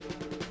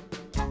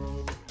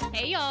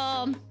Hey,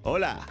 y'all.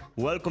 Hola,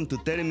 welcome to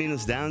 30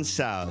 Minutes Down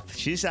South.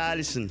 She's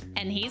Allison.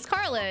 And he's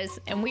Carlos,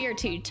 and we are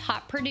two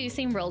top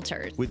producing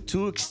realtors. With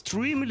two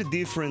extremely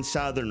different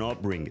Southern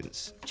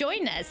upbringings.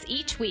 Join us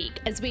each week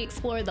as we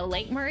explore the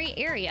Lake Murray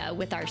area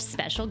with our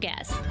special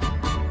guests.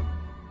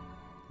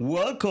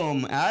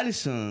 Welcome,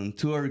 Allison,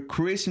 to our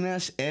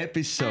Christmas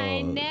episode.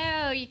 I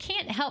know, you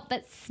can't help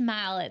but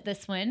smile at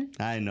this one.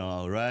 I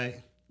know,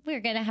 right?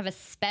 We're going to have a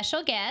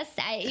special guest.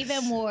 I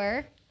even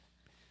wore,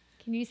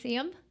 can you see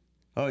him?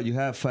 Oh, you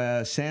have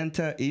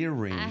Santa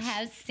earrings. I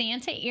have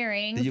Santa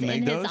earrings Did you make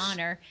in those? his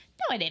honor.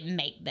 No, I didn't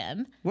make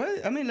them. Well,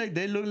 I mean, like,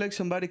 they look like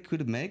somebody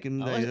could make them.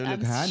 They look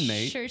I'm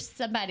handmade. sure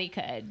somebody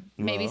could.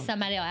 Maybe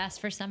somebody will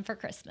ask for some for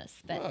Christmas.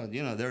 But Well,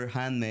 you know, they're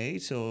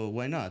handmade, so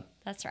why not?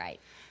 that's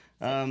right.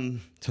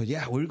 So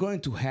yeah, we're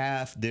going to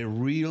have the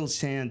real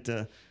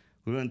Santa.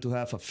 We're going to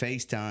have a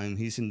FaceTime.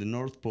 He's in the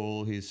North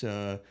Pole. He's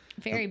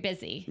Very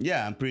busy.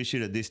 yeah, I'm pretty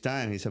sure at this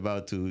time he's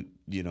about to,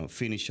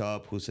 finish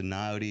up. Who's a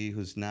naughty?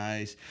 Who's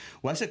nice?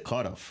 What's a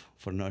cutoff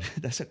for naughty?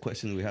 That's a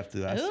question we have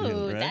to ask him,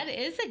 Ooh, right? that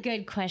is a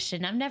good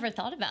question. I've never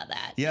thought about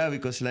that. Yeah,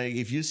 because like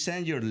if you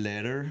send your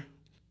letter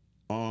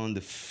on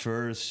the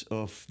 1st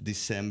of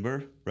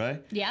December,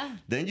 right? Yeah.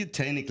 Then you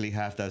technically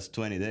have those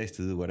 20 days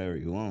to do whatever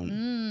you want.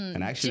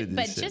 And actually,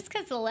 But just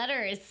because the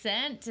letter is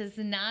sent does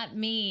not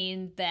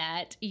mean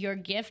that your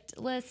gift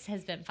list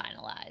has been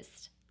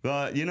finalized.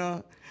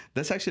 well,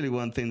 that's actually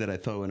one thing that I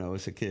thought when I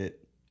was a kid.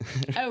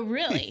 Oh,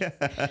 really?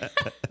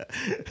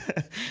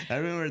 I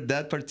remember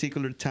that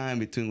particular time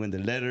between when the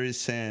letter is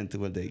sent to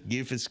when the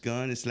gift is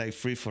gone. It's like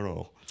free for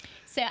all.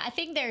 So I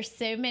think there's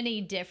so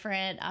many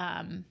different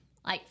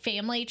like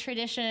family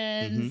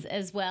traditions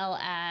as well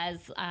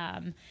as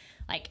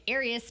like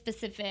area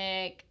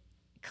specific,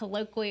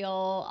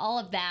 colloquial, all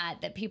of that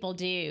people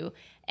do.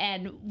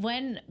 And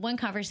one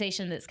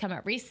conversation that's come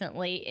up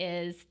recently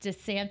is, does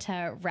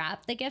Santa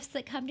wrap the gifts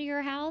that come to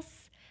your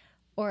house,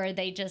 or are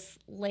they just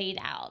laid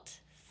out?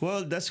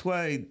 Well, that's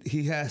why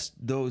he has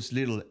those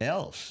little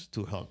elves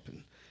to help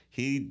him.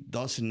 He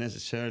doesn't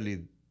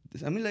necessarily.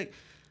 I mean, like,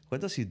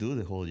 what does he do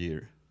the whole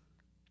year?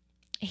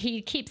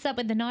 He keeps up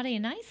with the naughty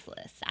and nice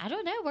list. I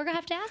don't know. We're going to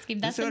have to ask him.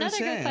 That's what I'm another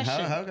good saying.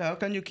 question. How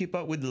can you keep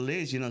up with the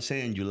list,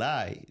 say in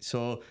July?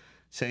 So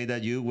say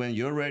that when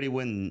you're ready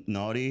when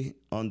naughty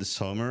on the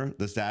summer,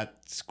 does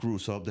that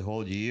screws up the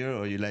whole year?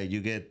 Or you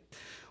get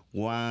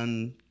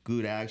one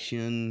good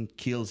action,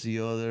 kills the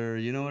other?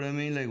 You know what I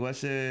mean? Like,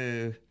 what's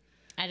the...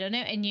 I don't know.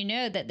 And you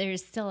know that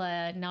there's still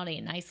a naughty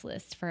and nice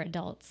list for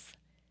adults.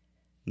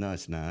 No,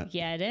 it's not.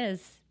 Yeah, it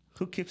is.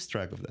 Who keeps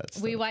track of that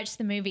stuff? We watched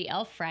the movie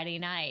Elf Friday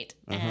night,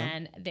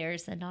 and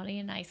there's a naughty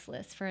and nice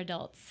list for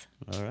adults.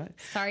 All right.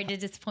 Sorry to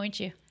disappoint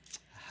you.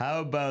 How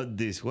about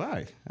this?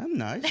 Why? I'm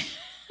nice.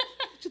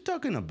 What you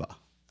talking about?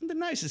 I'm the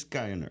nicest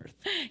guy on earth.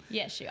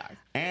 Yes, you are.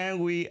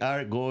 And we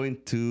are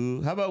going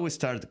to... How about we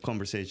start the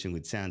conversation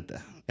with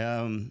Santa?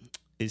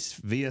 It's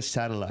via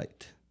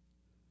satellite.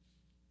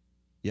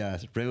 Yeah,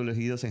 regular.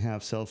 He doesn't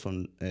have cell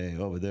phone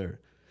over there.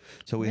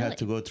 So we had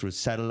to go through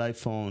satellite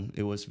phone.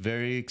 It was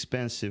very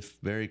expensive,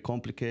 very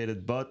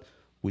complicated, but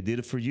we did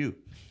it for you.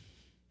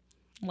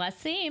 Let's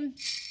see him.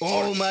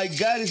 Oh my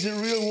God, it's a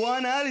real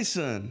one,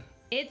 Allison.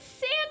 It's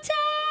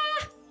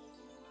Santa!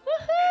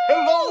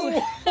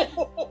 Woohoo!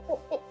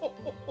 Hello!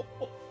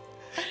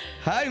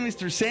 Hi,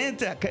 Mr.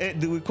 Santa.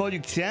 Do we call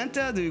you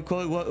Santa? Do you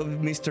call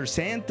it Mr.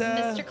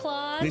 Santa? Mr.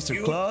 Claus?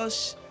 Mr.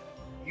 Claus?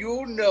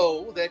 You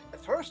know that,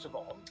 first of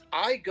all,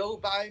 I go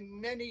by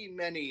many,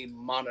 many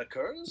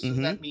monikers.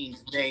 That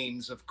means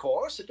names, of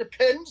course. It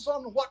depends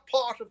on what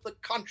part of the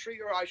country,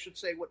 or I should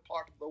say what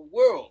part of the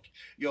world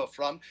you're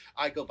from.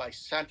 I go by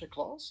Santa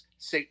Claus,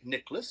 St.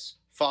 Nicholas,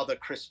 Father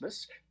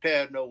Christmas,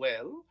 Père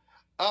Noël,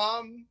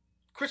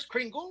 Kris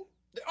Kringle.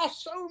 There are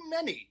so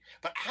many,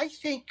 but I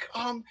think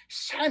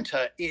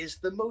Santa is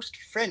the most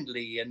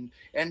friendly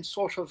and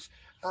sort of,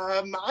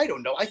 I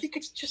don't know. I think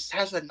it just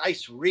has a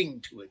nice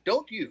ring to it,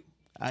 don't you?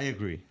 I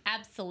agree.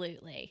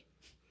 Absolutely.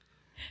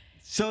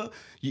 So,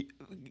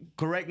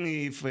 correct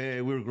me if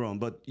we're wrong,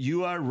 but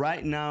you are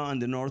right now on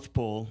the North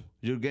Pole.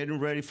 You're getting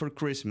ready for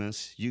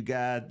Christmas. You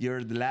got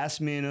your last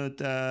minute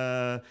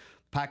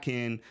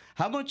packing.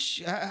 How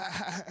much?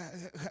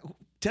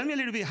 Tell me a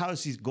little bit how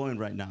is it going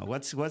right now?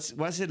 What's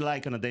it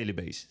like on a daily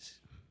basis?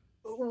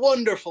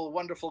 Wonderful,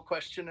 wonderful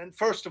question. And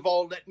first of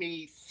all, let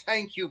me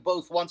thank you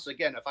both once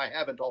again, if I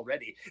haven't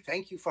already.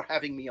 Thank you for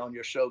having me on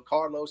your show,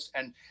 Carlos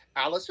and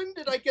Allison.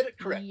 Did I get it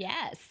correct?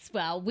 Yes.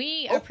 Well,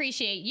 we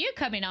appreciate you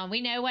coming on.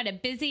 We know what a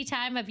busy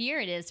time of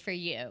year it is for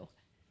you.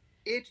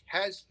 It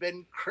has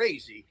been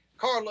crazy.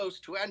 Carlos,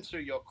 to answer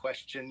your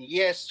question,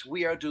 yes,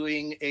 we are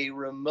doing a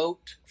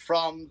remote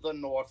from the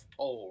North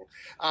Pole.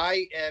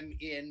 I am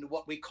in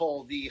what we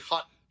call the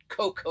hot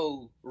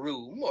cocoa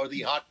room or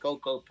the hot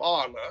cocoa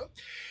parlor,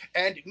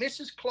 and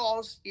Mrs.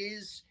 Claus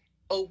is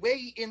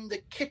away in the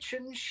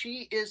kitchen.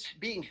 She is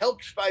being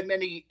helped by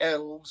many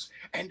elves,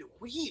 and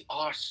we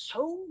are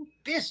so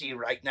busy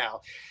right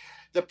now.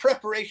 The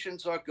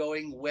preparations are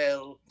going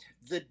well.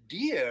 The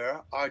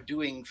deer are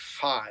doing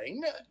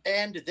fine,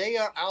 and they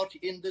are out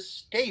in the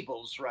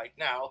stables right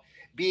now,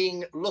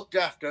 being looked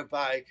after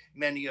by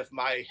many of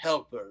my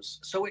helpers.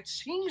 So it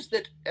seems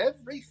that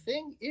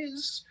everything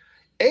is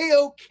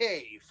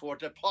a-okay for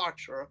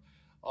departure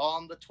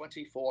on the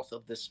 24th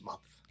of this month.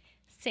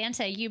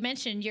 Santa, you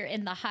mentioned you're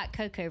in the hot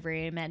cocoa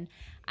room, and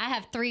I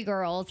have 3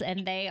 girls,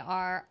 and they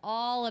are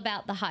all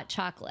about the hot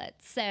chocolate.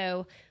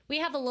 So we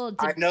have a little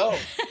I know.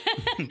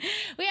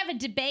 we have a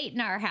debate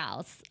in our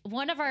house.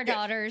 One of our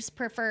daughters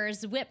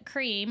prefers whipped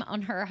cream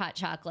on her hot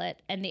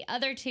chocolate, and the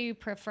other 2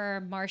 prefer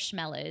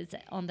marshmallows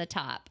on the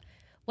top.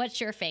 What's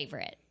your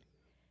favorite?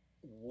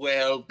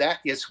 Well, that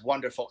is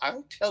wonderful.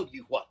 I'll tell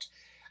you what,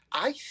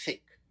 I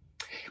think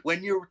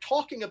when you're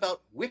talking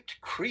about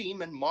whipped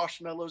cream and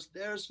marshmallows,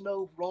 there's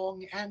no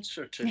wrong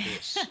answer to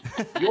this.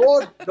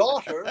 Your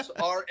daughters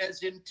are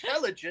as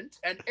intelligent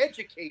and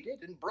educated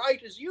and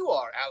bright as you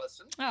are,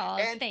 Allison. Oh,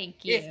 and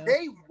thank you. If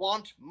they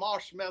want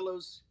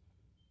marshmallows,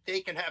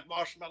 they can have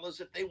marshmallows.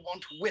 If they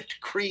want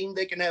whipped cream,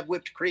 they can have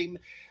whipped cream.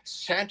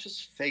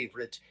 Santa's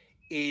favorite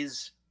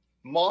is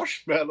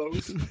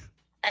marshmallows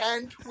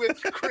and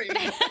whipped cream.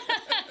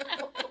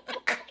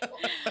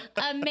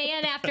 A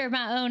man after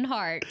my own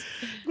heart.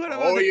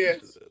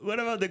 Yes. What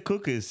about the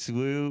cookies?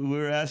 We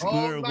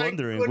were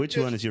wondering which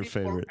one is your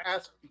favorite.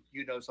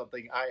 You know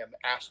something? I am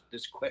asked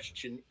this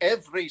question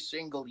every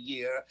single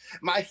year.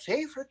 My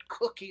favorite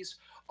cookies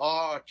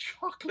are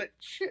chocolate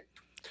chip.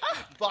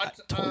 But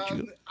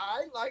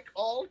I like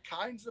all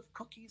kinds of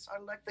cookies. I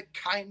like the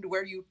kind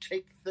where you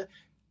take the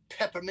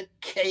peppermint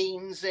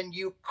canes and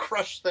you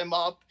crush them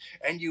up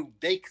and you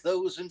bake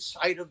those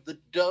inside of the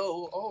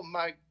dough. Oh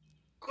my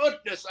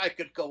goodness, I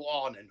could go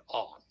on and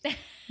on.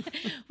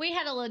 We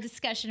had a little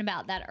discussion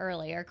about that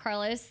earlier.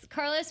 Carlos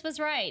was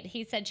right.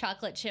 He said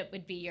chocolate chip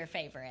would be your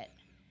favorite.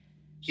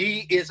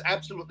 He is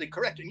absolutely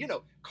correct. And, you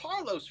know,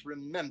 Carlos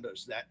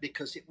remembers that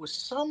because it was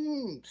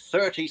some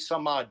 30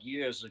 some odd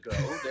years ago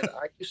that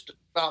I used to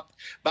stop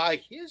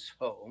by his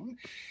home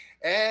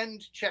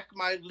and check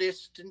my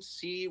list and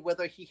see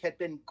whether he had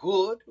been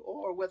good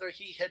or whether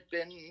he had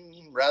been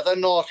rather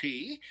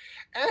naughty.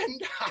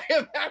 And I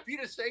am happy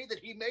to say that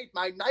he made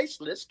my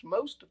nice list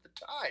most of the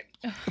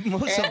time.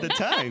 Most of the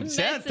time?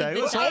 Santa,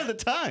 it was all the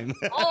time.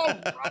 All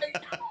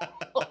right.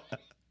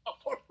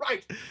 All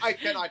right. I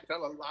cannot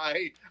tell a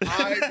lie.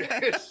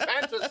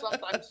 Santa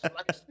sometimes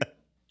likes to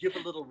give a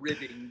little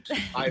ribbing to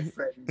my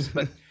friends,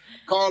 but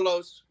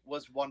Carlos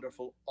was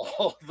wonderful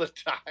all the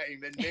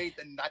time and made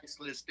the nice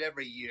list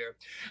every year.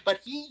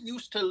 But he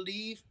used to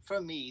leave for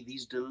me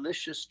these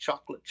delicious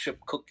chocolate chip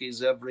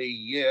cookies every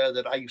year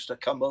that I used to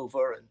come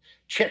over and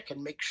check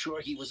and make sure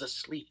he was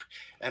asleep.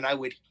 And I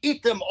would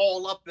eat them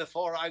all up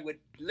before I would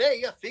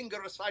lay a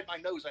finger aside my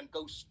nose and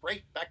go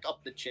straight back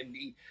up the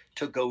chimney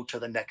to go to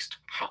the next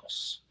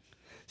house.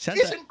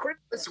 Santa, isn't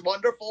Christmas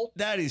wonderful?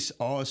 That is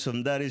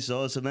awesome. That is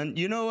awesome. And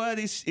you know what?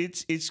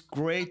 It's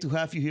great to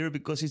have you here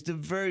because it's the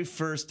very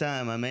first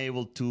time I'm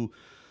able to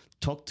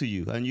talk to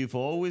you. And you've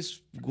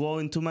always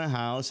gone to my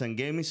house and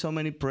gave me so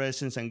many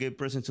presents and gave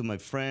presents to my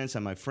friends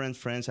and my friends'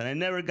 friends. And I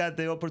never got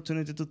the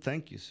opportunity to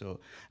thank you. So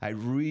I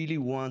really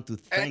want to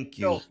thank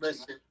you. No,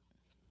 listen.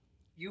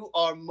 You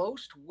are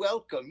most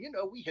welcome. You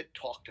know, we had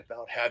talked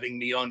about having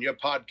me on your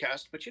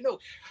podcast, but you know,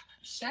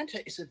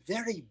 Santa is a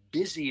very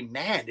busy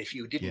man, if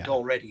you didn't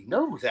already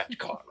know that,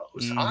 Carlos.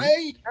 Mm-hmm.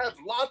 I have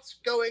lots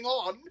going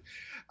on.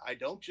 I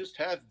don't just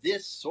have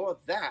this or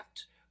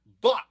that,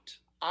 but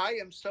I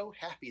am so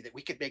happy that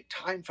we could make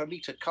time for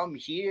me to come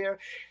here.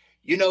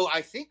 You know,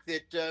 I think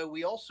that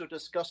we also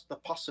discussed the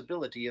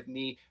possibility of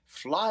me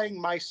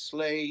flying my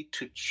sleigh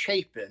to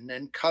Chapin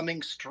and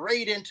coming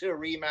straight into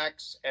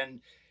Remax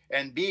and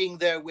being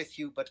there with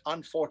you. But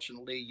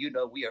unfortunately, you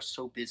know, we are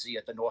so busy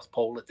at the North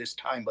Pole at this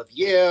time of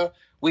year.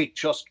 We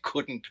just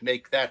couldn't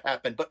make that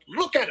happen. But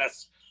look at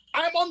us.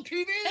 I'm on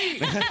TV.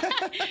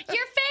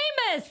 You're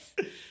famous.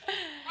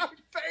 I'm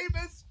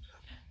famous.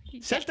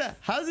 Santa,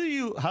 how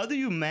do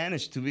you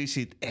manage to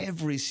visit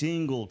every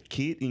single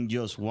kid in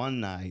just one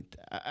night?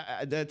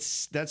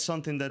 That's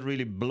something that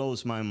really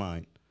blows my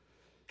mind.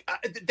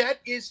 That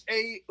is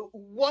a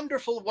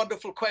wonderful,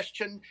 wonderful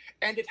question,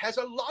 and it has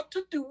a lot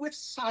to do with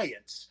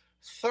science,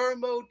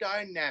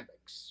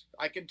 thermodynamics.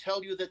 I can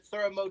tell you that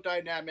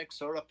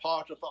thermodynamics are a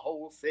part of the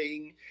whole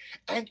thing.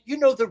 And you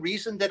know the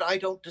reason that I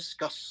don't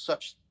discuss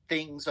such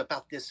things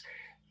about this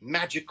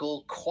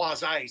magical,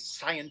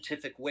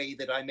 quasi-scientific way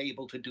that I'm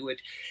able to do it?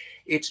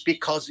 It's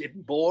because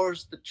it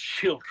bores the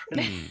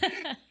children.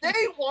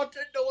 They want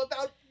to know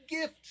about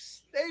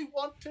gifts. They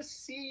want to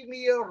see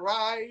me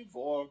arrive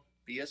or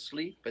be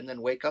asleep and then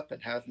wake up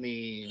and have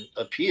me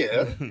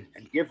appear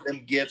and give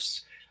them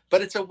gifts.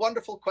 But it's a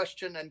wonderful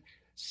question, and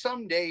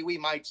someday we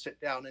might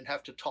sit down and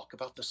have to talk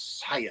about the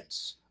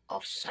science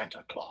of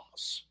Santa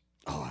Claus.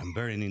 Oh, I'm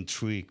very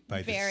intrigued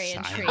by Very the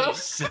intrigued.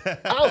 science.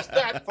 How's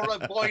that for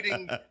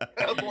avoiding to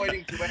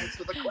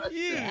answer the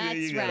question? That's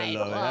you gotta right.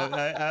 love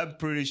it. I'm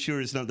pretty sure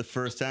it's not the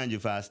first time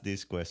you've asked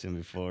this question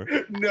before.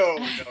 No.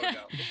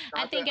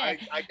 I think I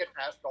get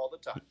asked all the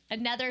time.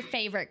 another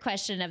favorite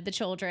question of the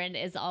children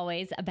is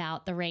always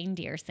about the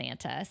reindeer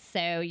Santa.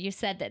 So you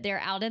said that they're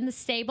out in the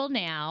stable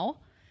now.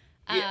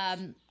 Yes.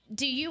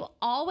 Do you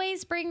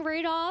always bring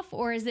Rudolph,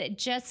 or is it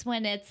just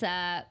when it's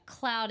a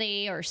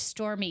cloudy or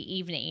stormy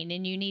evening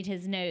and you need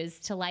his nose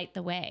to light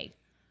the way?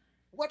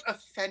 What a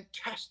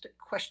fantastic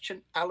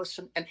question,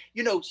 Allison. And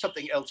you know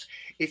something else,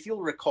 if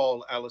you'll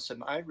recall,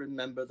 Allison, I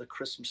remember the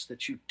Christmas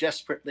that you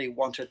desperately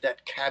wanted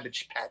that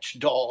Cabbage Patch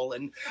doll,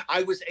 and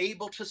I was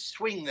able to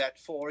swing that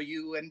for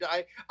you. And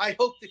I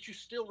hope that you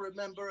still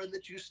remember and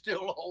that you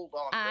still hold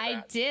on to I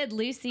that. did.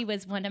 Lucy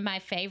was one of my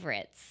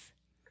favorites.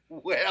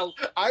 Well,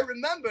 I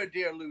remember,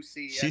 dear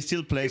Lucy. She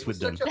still plays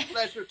with them. It was such a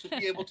pleasure to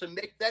be able to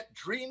make that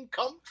dream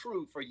come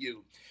true for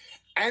you.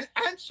 And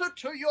answer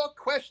to your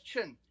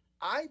question,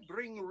 I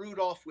bring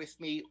Rudolph with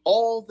me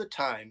all the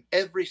time,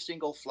 every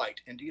single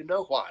flight. And do you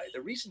know why?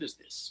 The reason is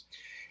this.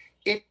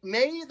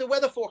 The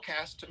weather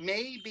forecast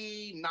may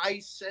be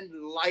nice and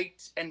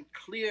light and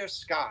clear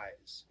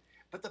skies,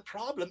 but the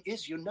problem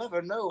is you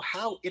never know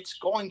how it's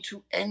going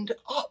to end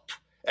up.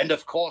 And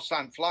of course,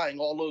 I'm flying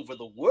all over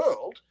the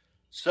world.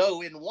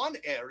 So in one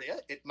area,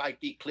 it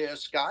might be clear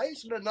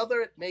skies, and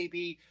another, it may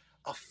be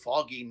a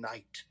foggy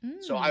night.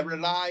 So I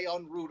rely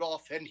on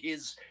Rudolph and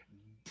his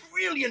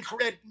brilliant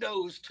red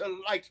nose to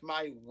light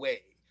my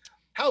way.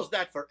 How's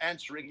that for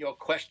answering your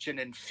question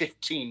in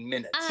 15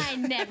 minutes? I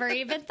never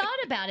even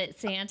thought about it,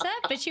 Santa,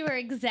 but you were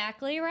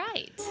exactly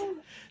right.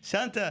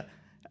 Santa,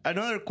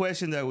 another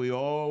question that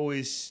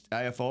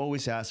I have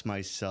always asked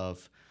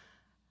myself,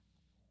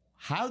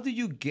 how do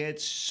you get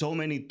so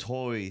many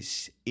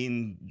toys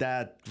in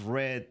that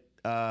red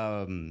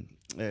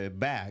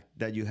bag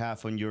that you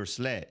have on your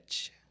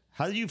sledge?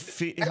 How do you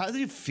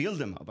fill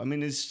them up? I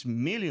mean, it's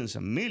millions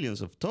and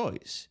millions of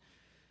toys.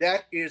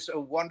 That is a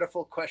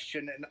wonderful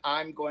question, and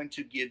I'm going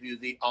to give you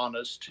the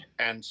honest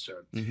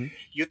answer. Mm-hmm.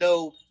 You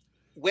know,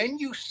 when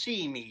you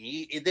see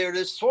me, there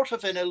is sort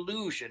of an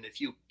illusion. If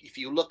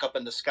you look up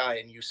in the sky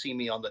and you see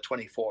me on the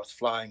 24th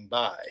flying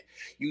by,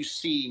 you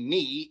see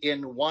me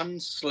in one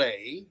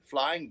sleigh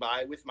flying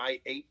by with my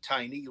 8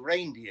 tiny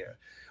reindeer.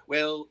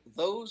 Well,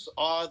 those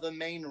are the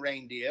main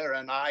reindeer,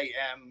 and I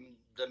am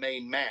the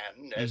main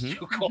man, as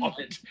you call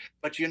it.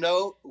 But you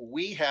know,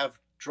 we have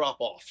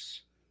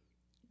drop-offs.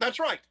 That's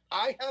right.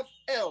 I have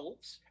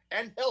elves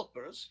and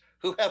helpers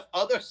who have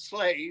other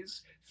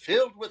sleighs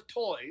filled with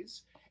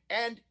toys.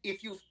 And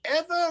if you've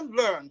ever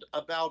learned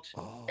about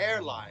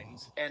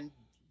airlines and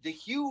the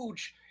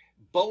huge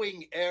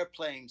Boeing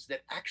airplanes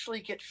that actually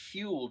get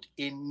fueled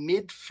in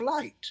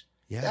mid-flight,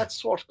 that's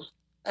sort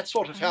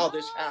of how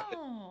this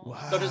happened.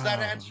 Wow. So does that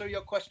answer your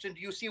question?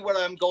 Do you see where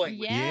I'm going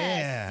with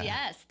Yes,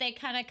 yes. They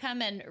kind of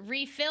come and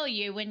refill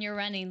you when you're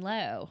running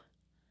low.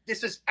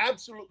 This is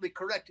absolutely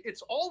correct.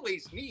 It's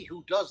always me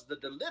who does the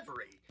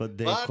delivery. But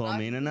they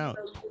come in and out.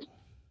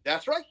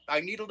 That's right.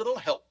 I need a little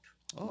help.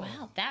 Oh.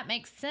 Wow, that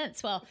makes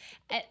sense. Well,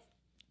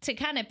 to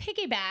kind of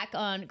piggyback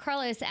on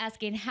Carlos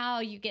asking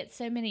how you get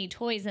so many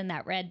toys in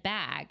that red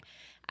bag,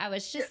 I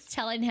was just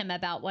telling him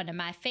about one of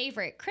my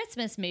favorite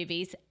Christmas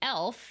movies,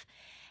 Elf.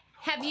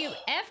 Have you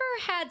ever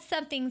had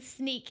something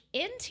sneak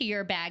into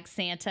your bag,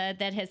 Santa,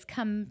 that has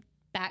come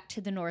back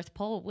to the North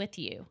Pole with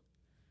you?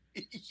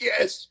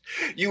 Yes,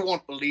 you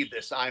won't believe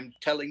this. I'm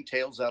telling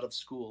tales out of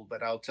school,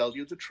 but I'll tell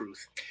you the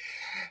truth.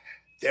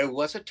 There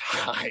was a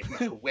time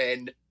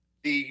when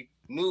the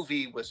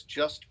movie was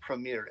just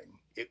premiering.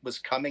 It was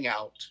coming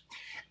out,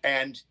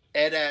 and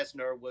Ed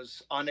Asner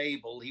was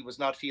unable. He was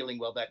not feeling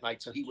well that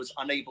night, so he was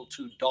unable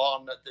to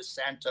don the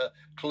Santa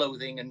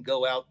clothing and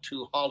go out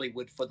to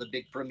Hollywood for the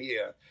big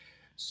premiere.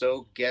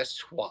 So guess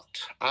what?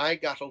 I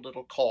got a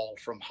little call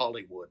from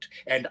Hollywood,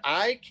 and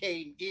I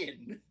came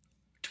in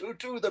to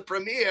do the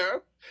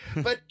premiere,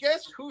 but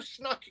guess who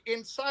snuck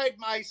inside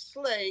my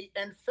sleigh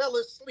and fell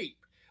asleep?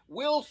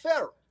 Will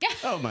Ferrell.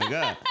 Oh my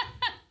God.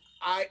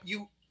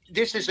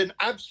 This is an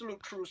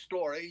absolute true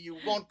story. You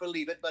won't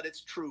believe it, but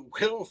it's true.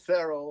 Will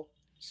Ferrell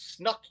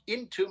snuck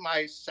into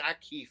my sack.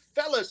 He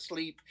fell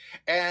asleep,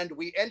 and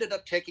we ended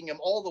up taking him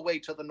all the way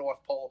to the North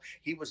Pole.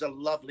 He was a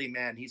lovely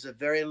man. He's a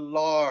very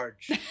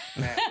large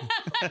man,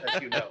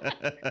 as you know.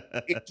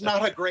 It's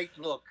not a great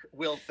look,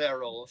 Will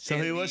Ferrell. So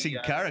he was in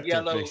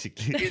character,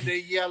 basically. In the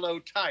yellow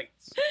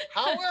tights.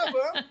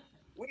 However,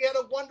 we had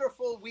a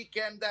wonderful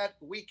weekend, that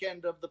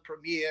weekend of the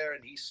premiere,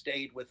 and he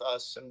stayed with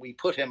us, and we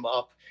put him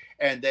up,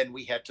 and then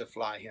we had to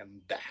fly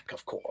him back,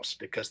 of course,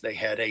 because they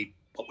had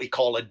what we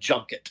call a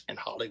junket in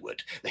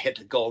Hollywood. They had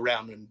to go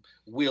around, and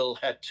Will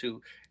had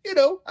to,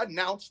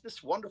 announce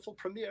this wonderful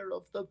premiere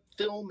of the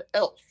film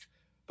Elf.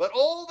 But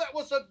that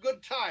was a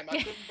good time. I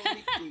couldn't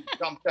believe he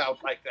jumped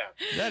out like that.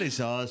 That is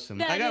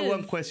awesome. I got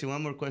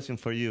one more question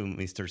for you,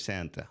 Mr.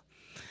 Santa.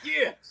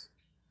 Yes.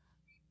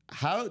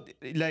 How,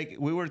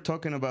 we were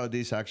talking about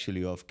this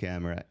actually off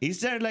camera.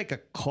 Is there like a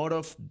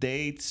cutoff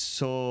date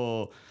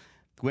so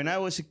when I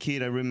was a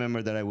kid, I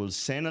remember that I would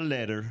send a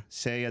letter,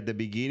 say at the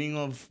beginning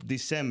of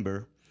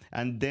December,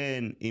 and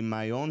then in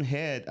my own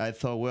head, I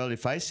thought, well,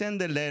 if I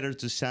send the letter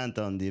to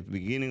Santa on the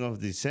beginning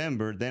of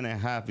December, then I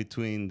have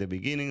between the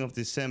beginning of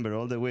December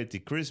all the way to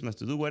Christmas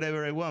to do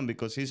whatever I want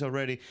because he's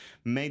already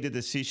made the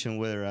decision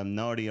whether I'm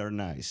naughty or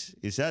nice.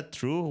 Is that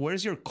true?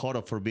 Where's your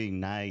cutoff for being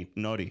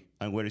naughty,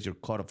 and where is your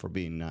cutoff for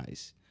being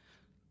nice?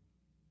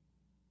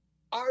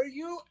 Are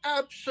you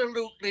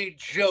absolutely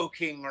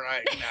joking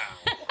right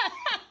now?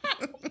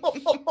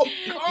 Oh,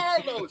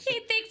 Carlos! He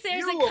thinks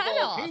there's you a of all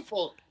cutoff.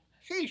 people,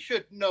 he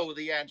should know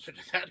the answer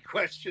to that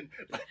question.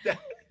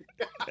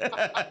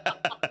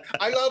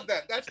 I love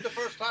that. That's the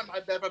first time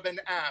I've ever been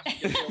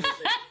asked if there was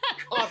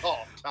a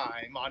cutoff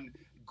time on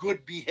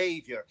good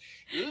behavior.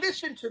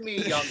 Listen to me,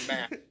 young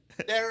man.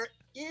 There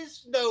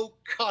is no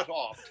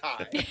cutoff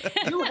time.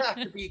 You have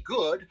to be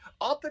good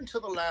up until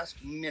the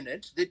last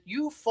minute that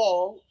you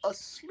fall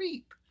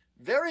asleep.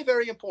 Very,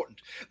 very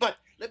important. But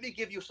let me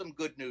give you some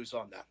good news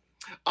on that.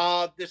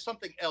 There's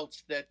something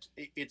else that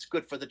it's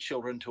good for the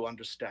children to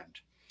understand.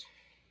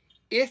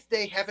 If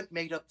they haven't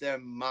made up their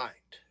mind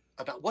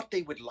about what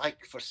they would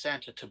like for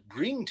Santa to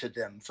bring to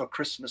them for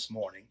Christmas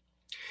morning,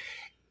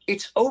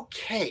 it's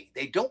okay.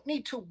 They don't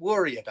need to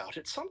worry about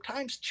it.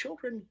 Sometimes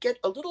children get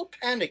a little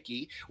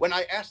panicky when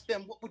I ask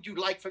them, what would you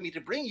like for me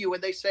to bring you?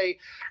 And they say,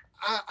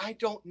 I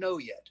don't know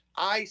yet.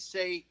 I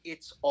say,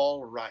 it's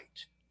all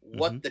right. Mm-hmm.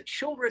 What the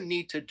children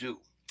need to do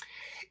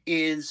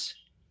is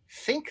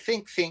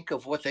think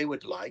of what they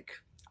would like.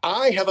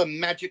 I have a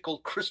magical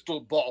crystal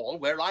ball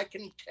where I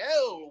can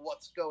tell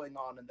what's going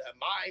on in their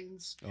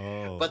minds,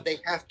 but they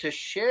have to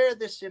share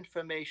this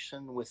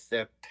information with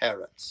their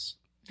parents.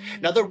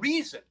 Mm-hmm. Now, the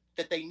reason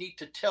that they need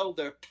to tell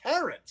their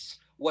parents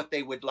what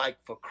they would like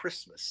for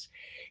Christmas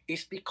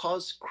is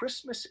because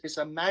Christmas is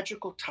a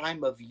magical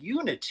time of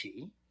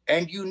unity,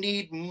 and you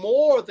need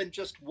more than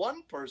just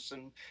one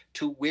person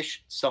to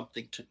wish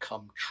something to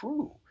come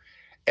true.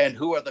 And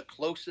who are the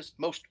closest,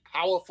 most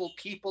powerful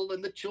people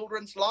in the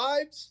children's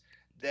lives?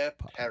 Their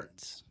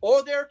parents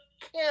or their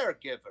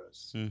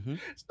caregivers. Mm-hmm.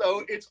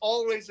 So it's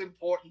always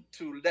important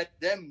to let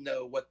them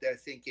know what they're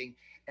thinking,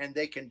 and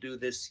they can do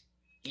this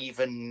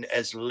even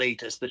as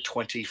late as the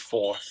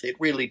 24th. It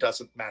really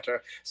doesn't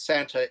matter.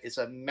 Santa is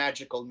a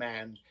magical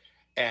man,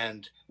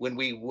 and when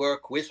we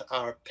work with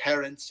our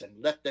parents and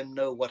let them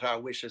know what our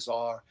wishes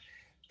are,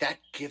 that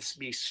gives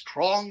me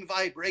strong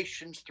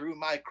vibrations through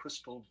my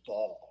crystal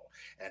ball,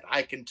 and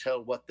I can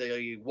tell what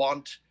they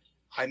want.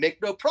 I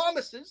make no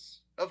promises,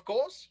 of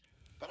course,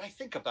 but I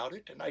think about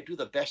it and I do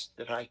the best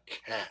that I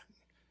can.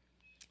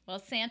 Well,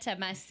 Santa,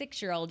 my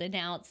 6-year-old,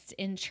 announced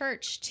in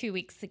church 2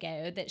 weeks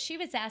ago that she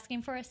was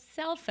asking for a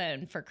cell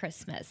phone for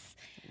Christmas.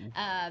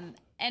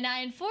 And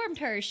I informed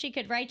her she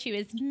could write you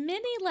as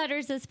many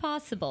letters as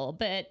possible,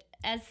 but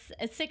as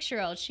a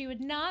 6-year-old, she would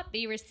not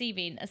be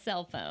receiving a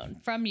cell phone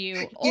from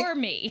you or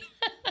me.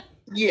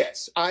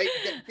 Yes,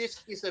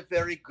 this is a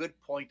very good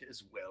point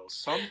as well.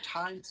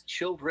 Sometimes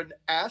children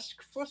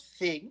ask for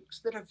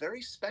things that are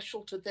very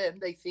special to them.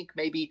 They think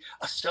maybe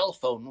a cell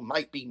phone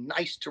might be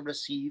nice to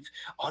receive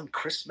on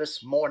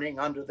Christmas morning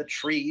under the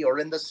tree or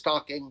in the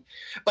stocking.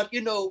 But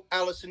you know,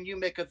 Allison, you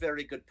make a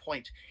very good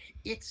point.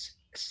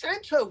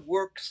 Santa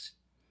works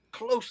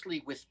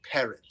closely with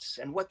parents,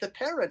 and what the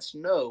parents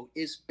know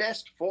is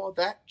best for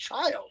that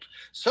child.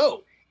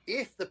 So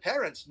if the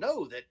parents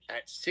know that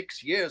at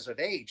 6 years of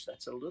age,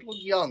 that's a little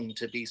young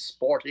to be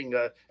sporting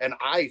an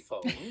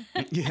iPhone,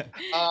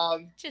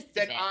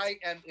 then I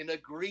am in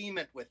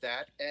agreement with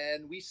that.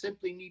 And we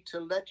simply need to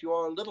let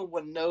your little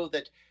one know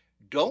that,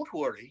 don't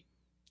worry,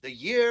 the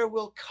year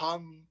will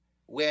come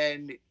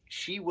when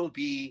she will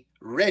be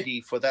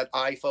ready for that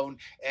iPhone,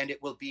 and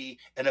it will be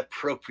an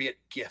appropriate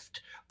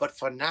gift. But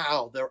for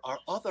now, there are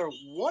other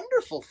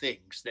wonderful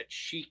things that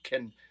she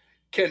can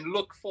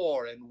look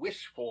for and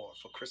wish for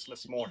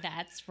Christmas morning.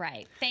 That's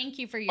right. Thank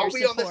you for your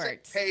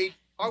support.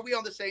 Are we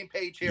on the same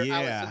page here, yeah,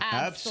 Allison?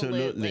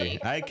 Absolutely.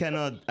 I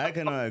cannot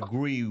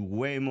agree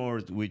way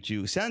more with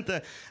you,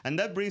 Santa. And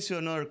that brings to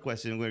another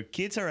question: where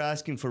kids are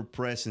asking for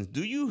presents,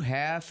 do you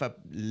have a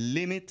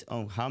limit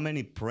on how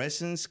many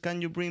presents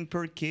can you bring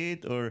per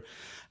kid, or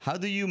how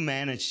do you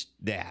manage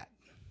that?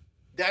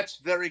 That's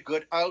very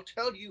good. I'll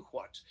tell you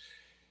what.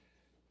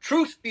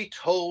 Truth be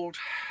told,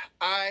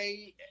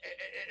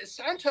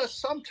 Santa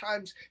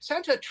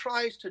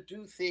tries to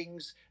do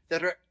things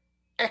that are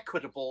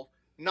equitable,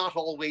 not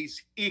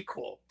always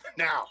equal.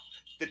 Now,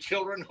 the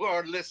children who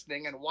are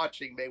listening and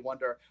watching may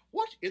wonder,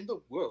 what in the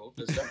world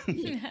does that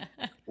mean?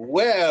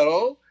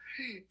 Well,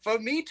 for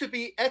me to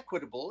be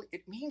equitable,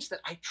 it means that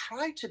I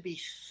try to be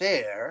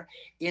fair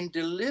in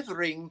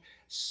delivering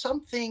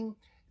something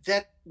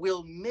that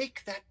will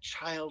make that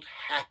child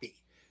happy.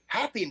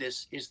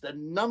 Happiness is the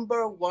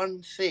number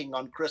one thing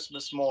on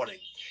Christmas morning.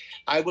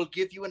 I will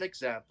give you an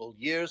example.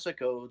 Years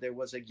ago, there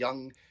was a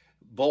young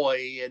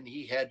boy, and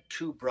he had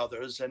 2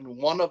 brothers, and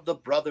one of the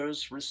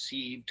brothers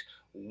received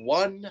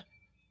one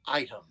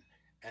item,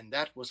 and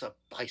that was a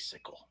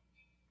bicycle.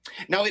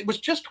 Now, it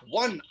was just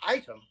one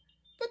item,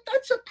 But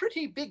that's a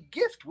pretty big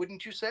gift,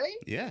 wouldn't you say?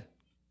 Yeah,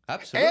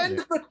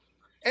 absolutely.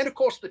 And of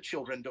course, the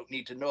children don't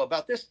need to know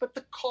about this, but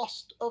the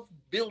cost of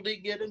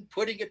building it and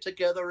putting it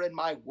together in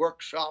my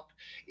workshop,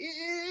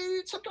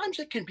 sometimes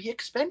it can be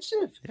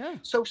expensive. Yeah.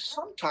 So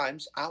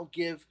sometimes I'll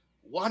give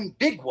one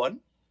big one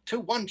to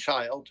one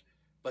child,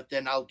 but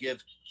then I'll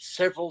give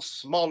several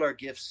smaller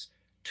gifts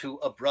to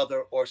a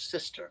brother or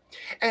sister.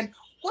 And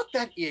what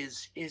that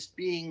is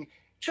being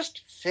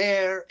just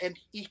fair and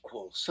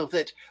equal so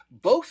that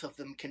both of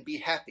them can be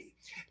happy.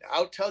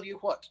 I'll tell you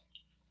what.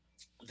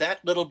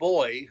 That little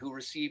boy who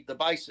received the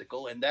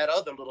bicycle and that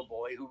other little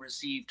boy who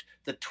received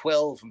the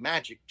 12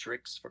 magic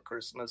tricks for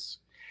Christmas,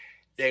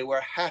 they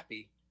were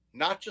happy,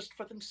 not just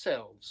for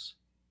themselves,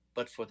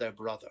 but for their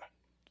brother.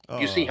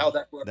 You see how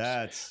that works?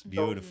 That's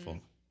beautiful.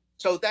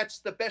 So that's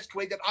the best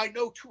way that I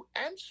know to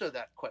answer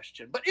that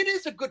question. But it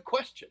is a good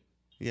question.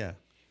 Yeah.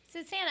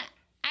 So Santa,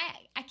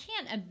 I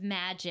can't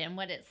imagine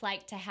what it's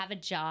like to have a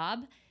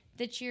job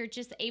that you're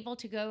just able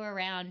to go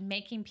around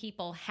making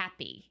people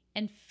happy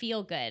and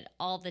feel good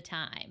all the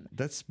time.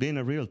 That's being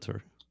a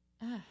realtor.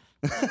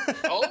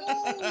 Oh,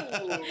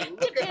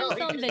 look at how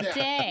he on did the that.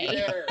 day.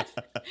 Yes.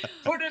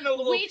 Put in a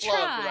little We plug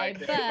try, right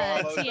there,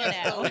 but, Carlos. you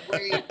That's know. the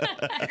way.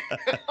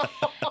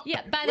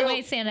 Yeah, by the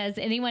way, Santa, has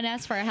anyone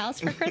asked for a house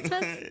for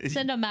Christmas?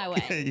 Send them my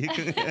way. You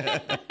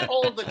can-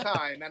 All the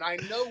time, and I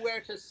know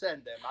where to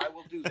send them. I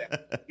will do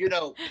that. You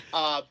know,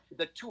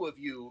 the two of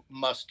you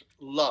must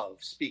love,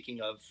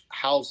 speaking of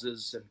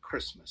houses and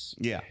Christmas,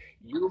 yeah.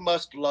 you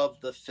must love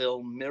the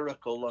film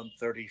Miracle on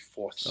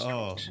 34th Street.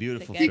 Oh,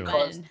 beautiful It's a good film.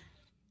 Because one.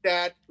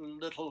 that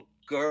little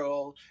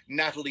girl,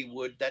 Natalie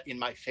Wood, that in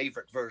my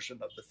favorite version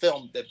of the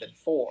film, there have been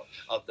 4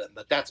 of them,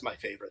 but that's my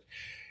favorite.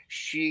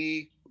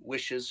 She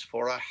wishes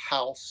for a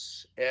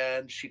house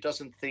and she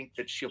doesn't think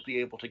that she'll be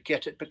able to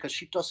get it because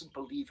she doesn't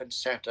believe in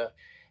Santa.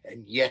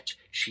 And yet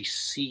she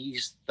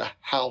sees the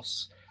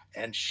house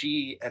and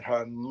she and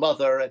her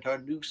mother and her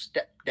new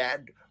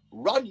stepdad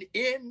run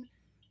in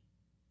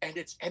and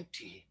it's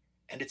empty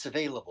and it's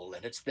available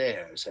and it's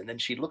theirs. And then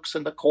she looks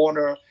in the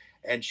corner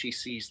and she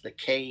sees the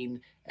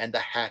cane and the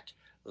hat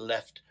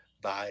left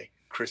by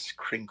Kris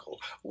Kringle.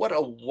 What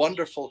a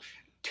wonderful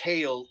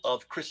tale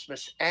of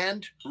Christmas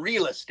and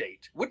real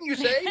estate, wouldn't you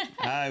say?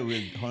 I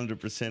would 100%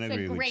 It's agree a with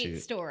you. great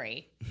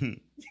story.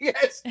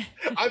 Yes.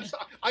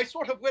 I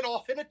sort of went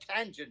off in a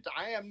tangent.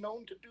 I am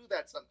known to do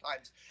that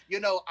sometimes.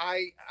 You know,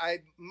 I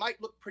might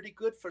look pretty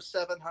good for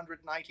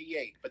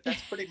 798, but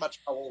that's pretty much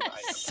how old I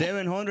am.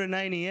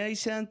 798,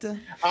 Santa?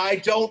 I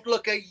don't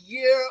look a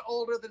year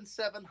older than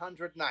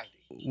 790.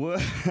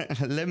 Well,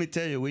 let me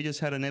tell you, we just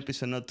had an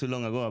episode not too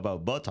long ago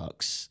about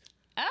Botox.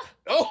 Oh,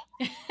 Oh.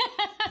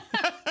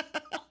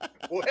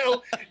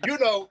 Well, you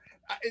know,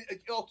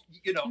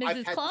 I've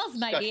Mrs. had Claus this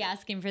might be discussion.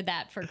 asking for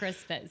that for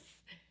Christmas.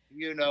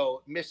 You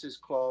know, Mrs.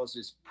 Claus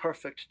is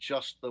perfect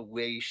just the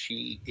way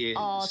she is.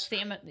 Oh,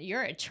 Sam,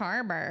 you're a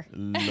charmer.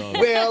 Love it.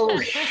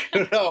 Well,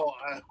 you know,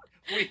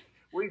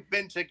 we've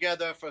been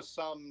together for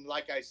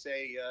like I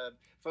say,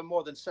 for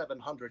more than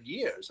 700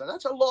 years, and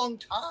that's a long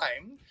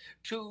time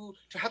to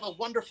have a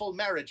wonderful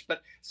marriage.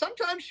 But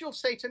sometimes she'll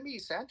say to me,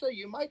 Santa,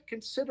 you might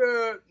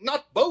consider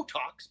not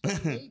Botox,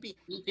 but maybe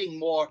eating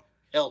more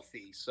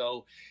healthy.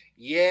 So,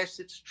 yes,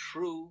 it's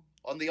true.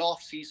 On the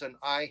off season,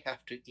 I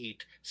have to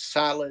eat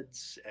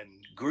salads and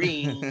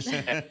greens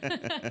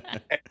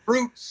and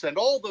fruits and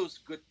all those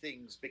good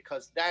things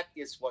because that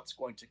is what's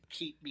going to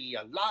keep me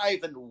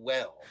alive and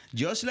well.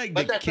 Just like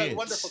But the that's kids. a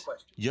wonderful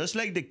question. Just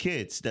like the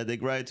kids that they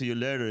write to you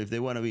later, if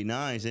they want to be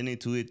nice, they need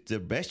to eat their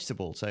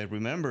vegetables. I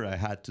remember I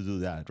had to do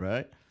that,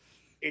 right?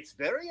 It's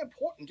very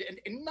important,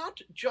 and not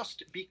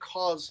just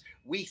because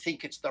we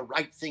think it's the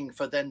right thing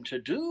for them to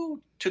do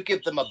to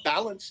give them a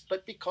balance,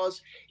 but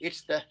because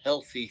it's the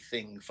healthy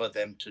thing for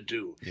them to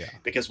do. Yeah.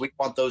 Because we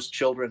want those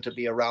children to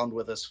be around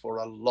with us for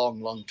a long,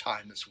 long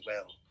time as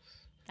well.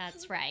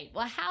 That's right.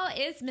 Well, how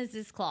is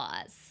Mrs.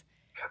 Claus?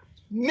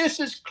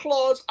 Mrs.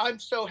 Claus, I'm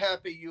so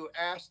happy you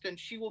asked, and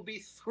she will be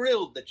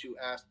thrilled that you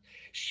asked.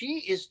 She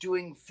is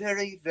doing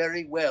very,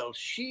 very well.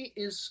 She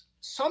is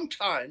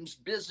sometimes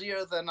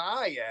busier than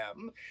I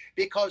am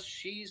because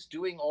she's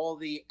doing all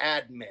the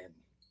admin.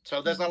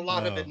 So there's a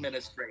lot of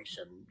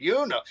administration.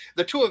 You know,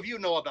 the two of you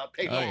know about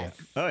paper, Oh, Yes.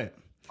 yeah.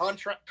 Oh,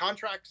 yeah.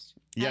 contracts.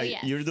 Yeah, Oh,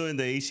 yes. you're doing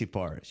the easy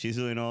part. She's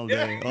doing all the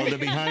Yeah. all the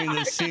behind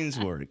the scenes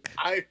work.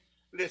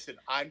 Listen,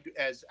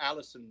 as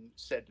Allison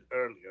said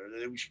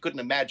earlier, she couldn't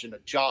imagine a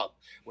job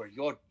where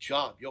your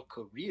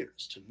career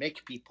is to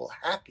make people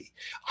happy.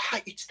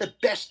 It's the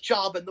best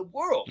job in the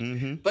world.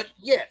 Mm-hmm. But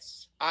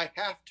yes, I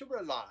have to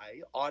rely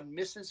on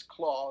Mrs.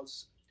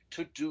 Claus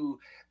to do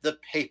the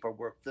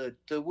paperwork,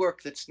 the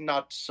work that's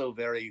not so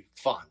very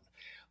fun.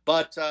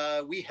 But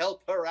we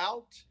help her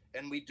out,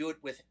 and we do it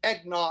with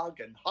eggnog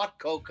and hot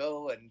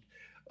cocoa and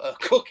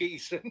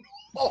cookies and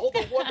all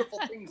the wonderful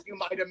things you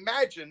might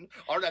imagine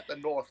are at the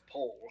North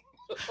Pole.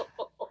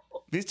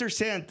 Mr.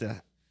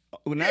 Santa,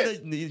 now Yes.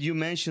 that you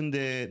mentioned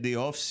the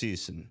off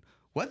season,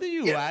 what do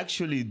you Yes.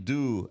 actually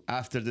do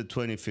after the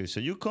 25th? So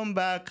you come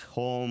back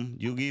home,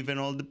 you given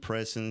all the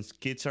presents,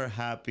 kids are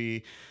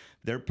happy,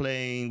 They're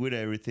playing with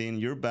everything.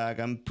 You're back.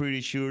 I'm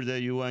pretty sure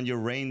that you want your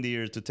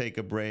reindeer to take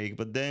a break.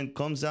 But then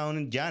comes down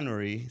in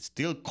January,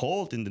 still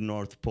cold in the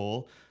North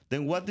Pole.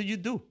 Then what do you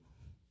do?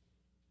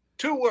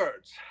 2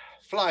 words: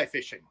 fly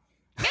fishing.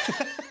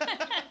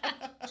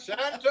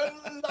 Santa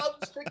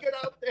loves to get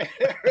out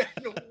there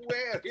and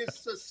wear his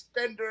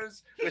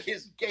suspenders with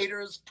his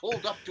gaiters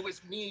pulled up to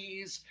his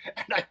knees,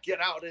 and I get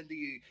out in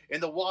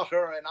the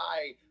water and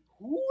I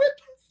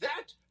whip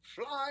that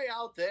fly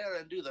out there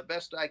and do the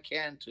best I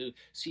can to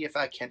see if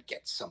I can't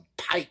get some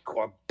pike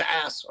or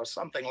bass or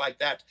something like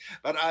that.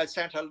 But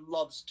Santa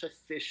loves to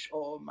fish.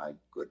 Oh my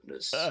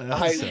goodness.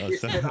 I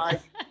wish that I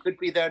could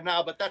be there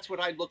now, but that's what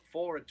I look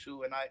forward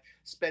to, and I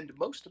spend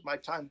most of my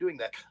time doing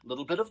that. A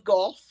little bit of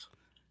golf.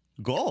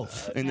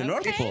 Golf in the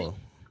North Pole.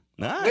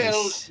 Nice.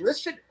 Well,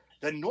 listen,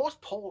 the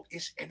North Pole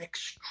is an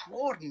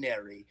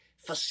extraordinary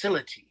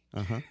facility.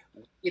 Uh-huh.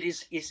 It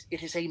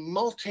is a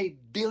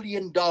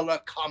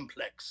multi-billion-dollar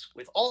complex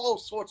with all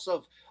sorts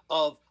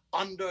of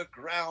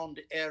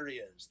underground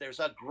areas. There's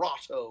a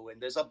grotto and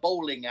there's a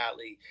bowling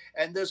alley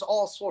and there's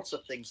all sorts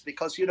of things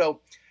because,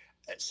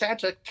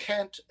 Santa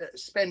can't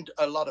spend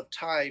a lot of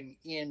time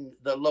in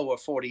the lower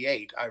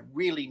 48. I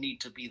really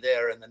need to be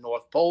there in the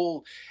North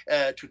Pole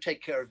to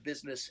take care of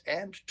business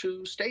and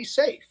to stay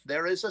safe.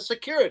 There is a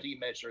security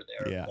measure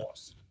there, of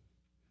course.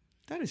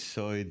 That is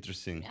so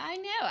interesting. I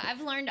know.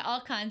 I've learned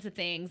all kinds of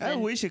things. I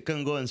wish I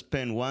can go and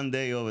spend one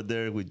day over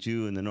there with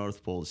you in the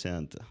North Pole,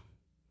 Santa.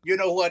 You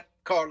know what,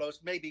 Carlos?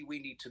 Maybe we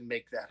need to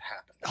make that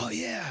happen. Oh,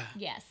 yeah.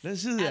 Yes.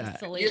 Let's do that.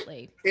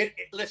 Absolutely.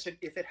 Listen,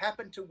 if it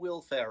happened to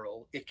Will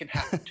Ferrell, it can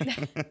happen to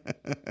you.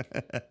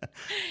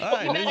 All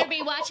right, You better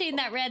be watching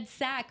that red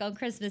sack on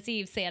Christmas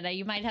Eve, Santa.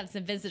 You might have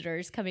some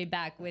visitors coming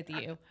back with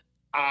you.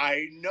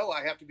 I know.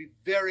 I have to be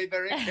very,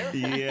 very careful.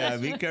 Yeah,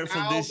 be careful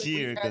Now this that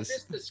year. we've had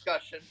this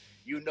discussion,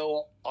 you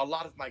know a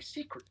lot of my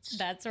secrets.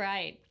 That's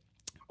right.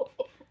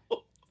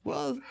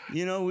 Well,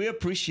 we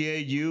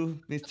appreciate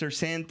you, Mr.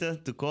 Santa,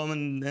 to come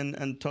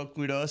and talk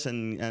with us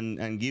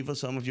and give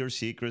us some of your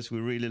secrets we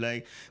really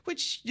like,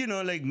 which,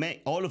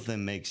 all of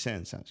them make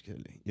sense,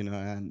 actually.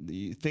 And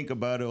you think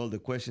about all the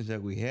questions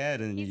that we had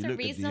and He's you a look at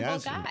the reasonable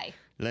answer. guy.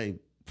 Like,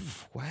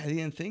 why I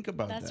didn't think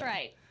about that? That's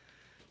right.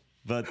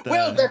 But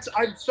Well,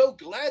 I'm so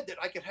glad that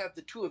I could have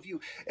the two of you.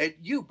 And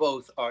you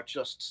both are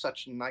just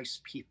such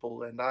nice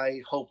people. And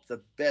I hope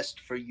the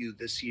best for you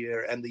this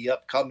year and the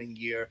upcoming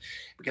year,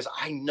 because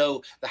I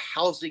know the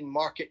housing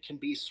market can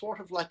be sort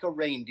of like a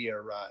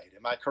reindeer ride.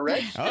 Am I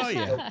correct? Oh,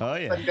 yeah. Oh,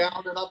 yeah. Up and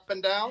down and up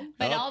and down.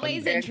 But Up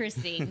always and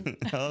interesting.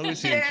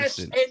 Always Yes,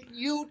 interesting. and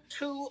you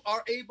two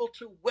are able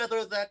to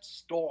weather that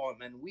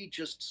storm. And we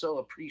just so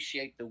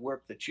appreciate the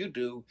work that you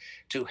do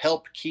to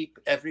help keep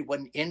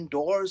everyone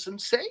indoors and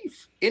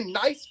safe in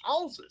nice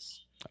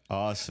houses.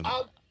 Awesome.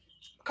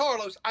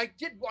 Carlos, I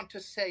did want to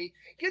say,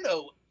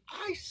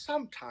 I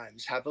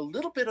sometimes have a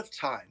little bit of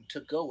time to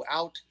go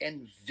out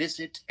and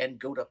visit and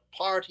go to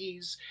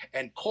parties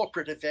and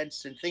corporate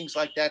events and things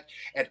like that.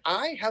 And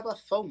I have a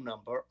phone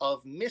number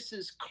of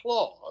Mrs.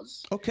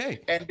 Claus. Okay.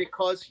 And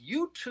because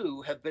you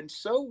two have been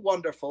so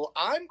wonderful,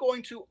 I'm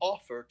going to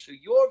offer to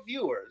your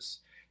viewers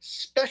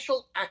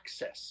special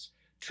access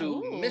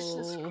to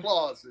Mrs.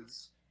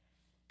 Claus's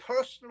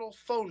personal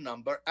phone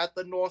number at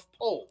the North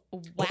Pole.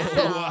 Wow.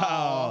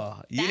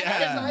 Wow. That's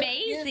Yeah.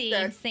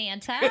 amazing,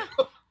 Santa.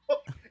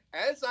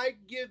 As I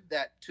give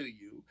that to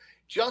you,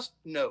 just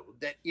know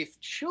that if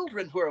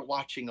children who are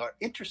watching are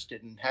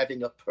interested in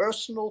having a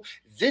personal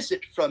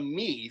visit from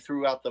me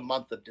throughout the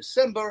month of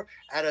December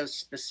at a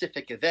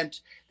specific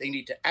event, they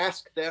need to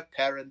ask their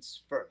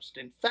parents first.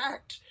 In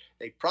fact,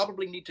 they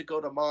probably need to go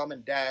to mom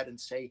and dad and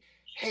say,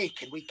 hey,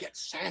 can we get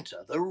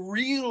Santa, the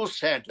real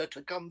Santa,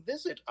 to come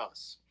visit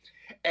us?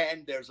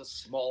 And there's a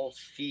small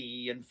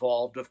fee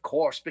involved, of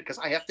course, because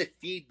I have to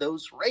feed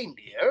those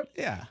reindeer.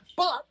 Yeah.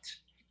 But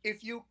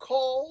if you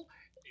call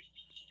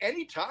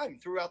anytime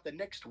throughout the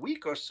next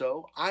week or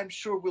so, I'm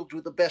sure we'll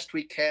do the best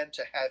we can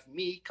to have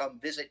me come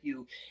visit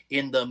you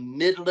in the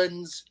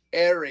Midlands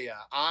area.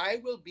 I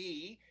will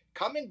be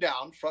coming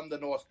down from the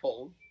North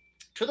Pole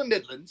to the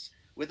Midlands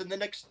within the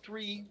next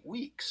 3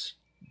 weeks.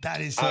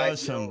 That is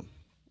awesome.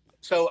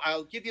 So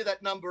I'll give you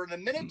that number in a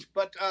minute,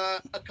 but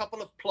a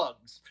couple of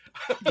plugs.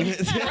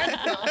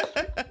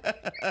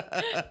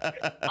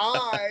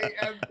 I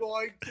am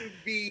going to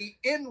be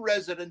in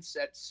residence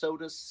at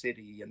Soda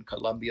City in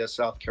Columbia,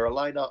 South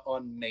Carolina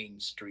on Main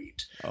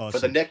Street for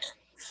the next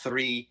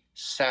 3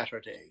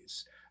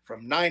 Saturdays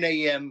from 9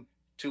 a.m.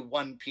 to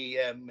 1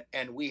 p.m.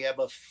 And we have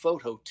a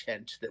photo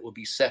tent that will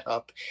be set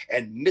up,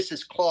 and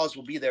Mrs. Claus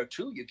will be there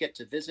too. You get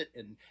to visit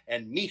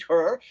and meet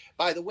her.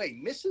 By the way,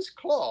 Mrs.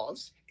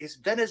 Claus is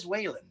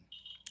Venezuelan.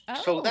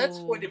 So that's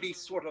going to be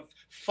sort of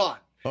fun.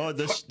 Oh,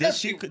 does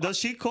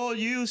she call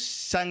you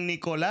San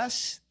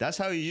Nicolas? That's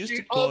how you used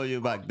to call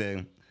you back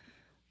then.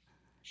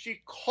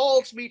 She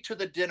calls me to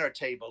the dinner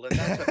table, and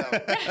that's about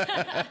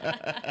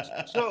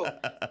it. So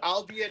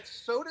I'll be at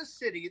Soda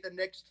City the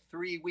next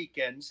 3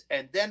 weekends,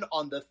 and then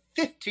on the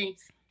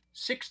 15th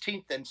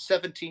 16th and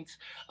 17th,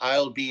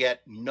 I'll be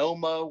at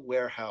Noma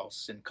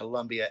Warehouse in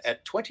Columbia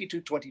at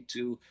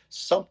 2222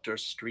 Sumter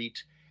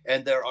Street.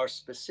 And there are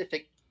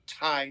specific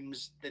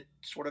times that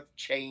sort of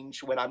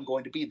change when I'm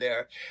going to be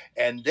there.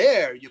 And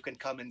there you can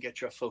come and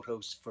get your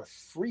photos for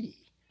free.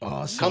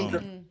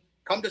 Awesome.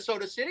 Come to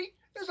Soda City.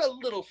 There's a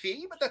little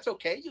fee, but that's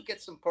okay. You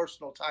get some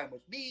personal time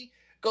with me.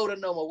 Go to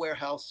Noma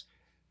Warehouse.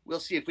 We'll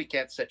see if we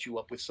can't set you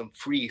up with some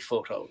free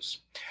photos.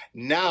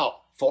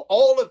 Now, for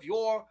all of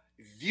your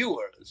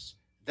viewers,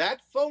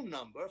 that phone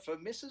number for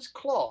Mrs.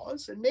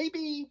 Claus, and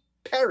maybe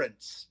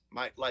parents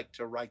might like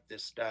to write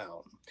this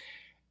down,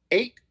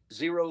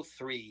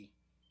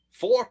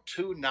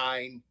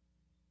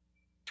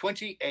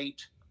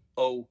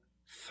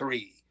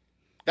 803-429-2803.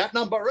 That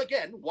number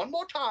again, one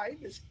more time,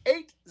 is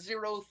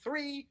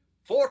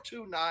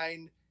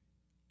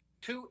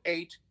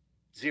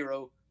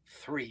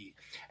 803-429-2803.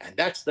 And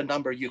that's the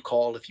number you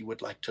call if you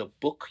would like to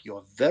book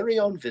your very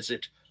own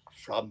visit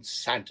from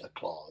Santa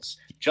Claus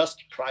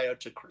just prior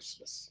to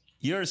Christmas.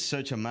 You're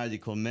such a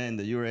magical man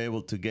that you were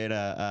able to get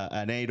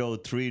an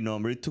 803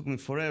 number. It took me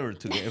forever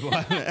to get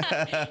one.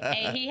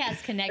 Hey, he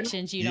has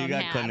connections you don't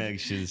have. You got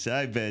connections.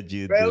 I bet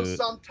you Well, do.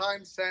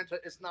 sometimes Santa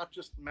is not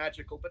just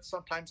magical, but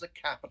sometimes a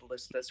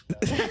capitalist as well.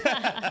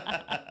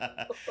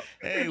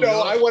 Hey,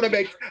 No,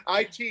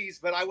 I tease,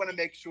 but I want to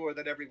make sure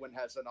that everyone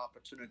has an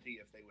opportunity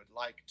if they would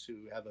like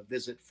to have a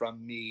visit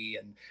from me.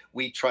 And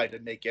we try to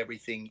make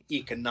everything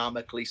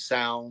economically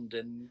sound.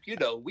 And,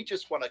 we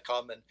just want to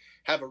come and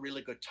have a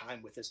really good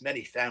time with as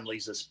many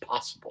families as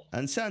possible.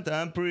 And Santa,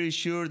 I'm pretty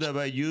sure that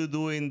by you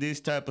doing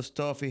this type of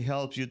stuff, it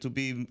helps you to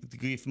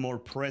give more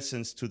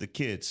presents to the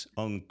kids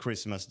on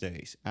Christmas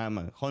days. I'm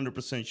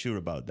 100% sure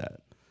about that.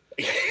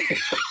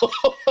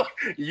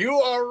 You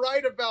are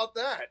right about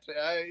that.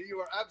 You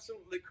are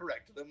absolutely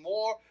correct. The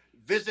more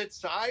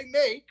visits I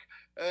make,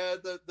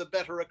 the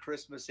better a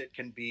Christmas it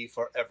can be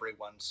for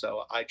everyone.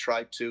 So I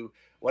try to,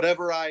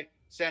 whatever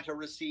Santa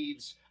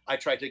receives, I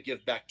try to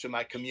give back to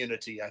my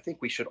community. I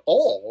think we should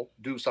all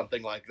do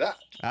something like that.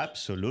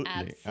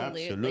 Absolutely.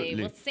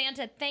 Well,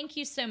 Santa, thank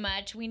you so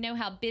much. We know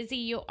how busy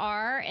you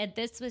are, and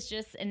this was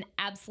just an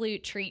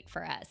absolute treat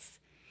for us.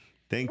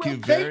 Thank you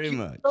very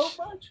much. So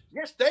much.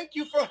 Yes, thank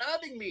you for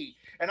having me.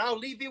 And I'll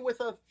leave you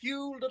with a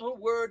few little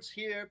words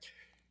here.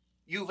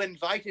 You've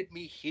invited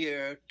me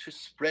here to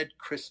spread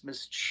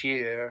Christmas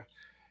cheer.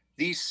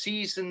 These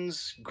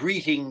seasons'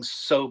 greetings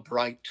so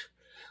bright.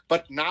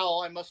 But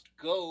now I must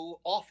go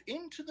off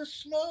into the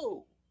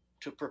snow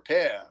to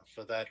prepare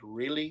for that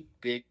really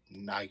big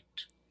night.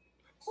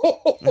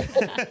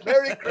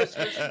 Merry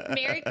Christmas.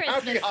 Merry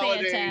Christmas, Happy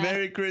holidays. Santa.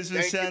 Merry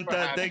Christmas, Thank you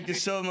Santa. Thank you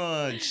so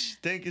much.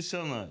 Thank you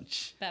so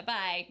much.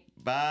 Bye-bye.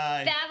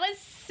 Bye. That was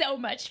so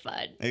much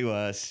fun. It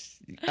was.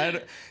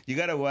 You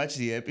got to watch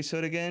the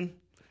episode again.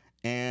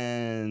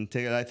 And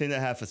I think I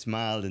have a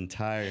smile the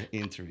entire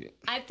interview.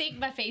 I think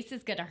my face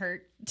is going to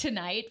hurt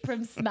tonight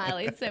from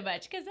smiling so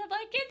much because I'm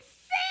like, it's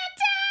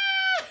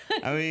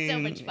Santa! I mean, so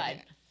much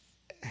fun.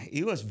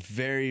 It was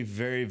very,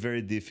 very,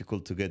 very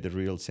difficult to get the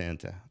real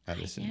Santa,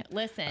 Addison.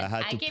 Listen,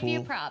 I give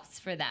you props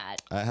for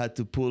that. I had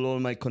to pull all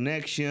my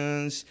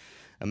connections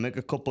and make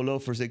a couple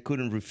offers they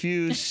couldn't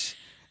refuse.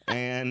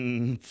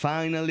 And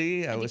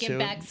finally, I was able to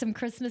get back some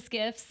Christmas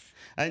gifts.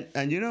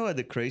 And you know what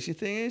the crazy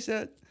thing is?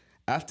 That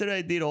after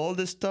I did all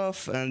this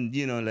stuff and,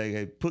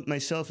 I put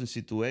myself in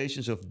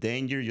situations of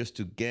danger just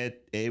to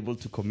get able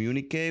to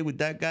communicate with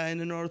that guy in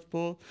the North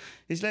Pole,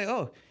 it's like,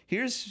 oh,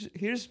 here's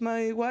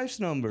my wife's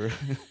number.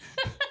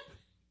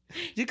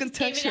 You can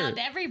text her. Gave it out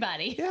to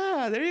everybody.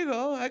 Yeah, there you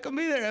go. I can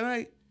be there. I'm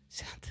like,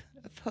 Santa,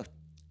 I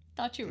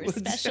thought you were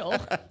special.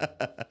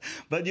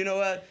 But you know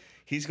what?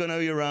 He's going to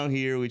be around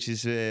here, which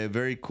is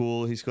very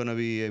cool. He's going to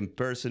be in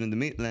person in the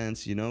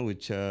Midlands,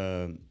 which...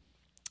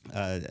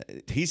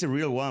 he's a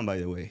real one, by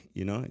the way.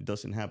 It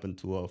doesn't happen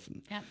too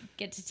often. Yep.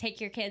 Get to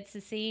take your kids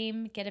to see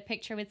him, get a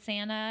picture with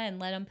Santa, and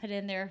let them put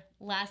in their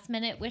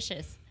last-minute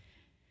wishes.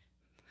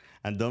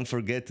 And don't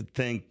forget to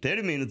thank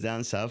 30 Minutes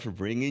Down South for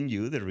bringing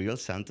you the real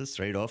Santa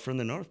straight off from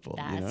the North Pole.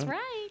 That's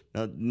right.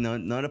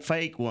 Not a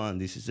fake one.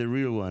 This is the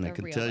real one. I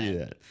can tell you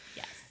that.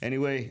 Yes.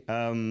 Anyway, That's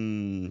all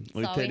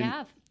we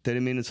have. 30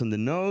 minutes on the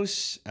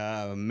nose.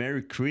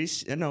 Merry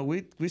Christmas. No,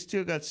 we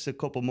still got a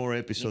couple more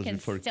episodes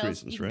before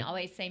Christmas, right? You can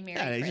always say Merry Christmas.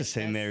 Yeah, Christmas. just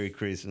say Merry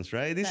Christmas,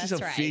 right? This is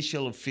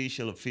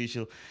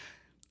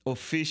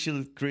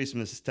official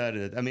Christmas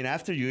started. I mean,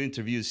 after you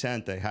interview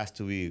Santa, it has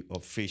to be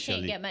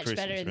officially Can't get much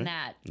Christmas, better than right?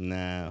 that.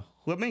 No.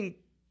 Well, I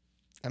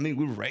mean,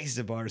 we raised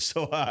the bar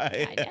so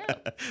high. I know.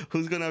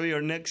 Who's going to be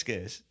our next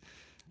guest?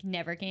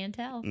 Never can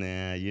tell.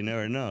 Nah, you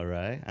never know,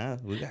 right?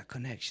 We got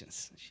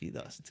connections. She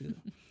does, too.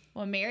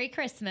 Well, Merry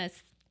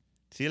Christmas.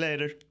 See you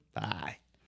later. Bye.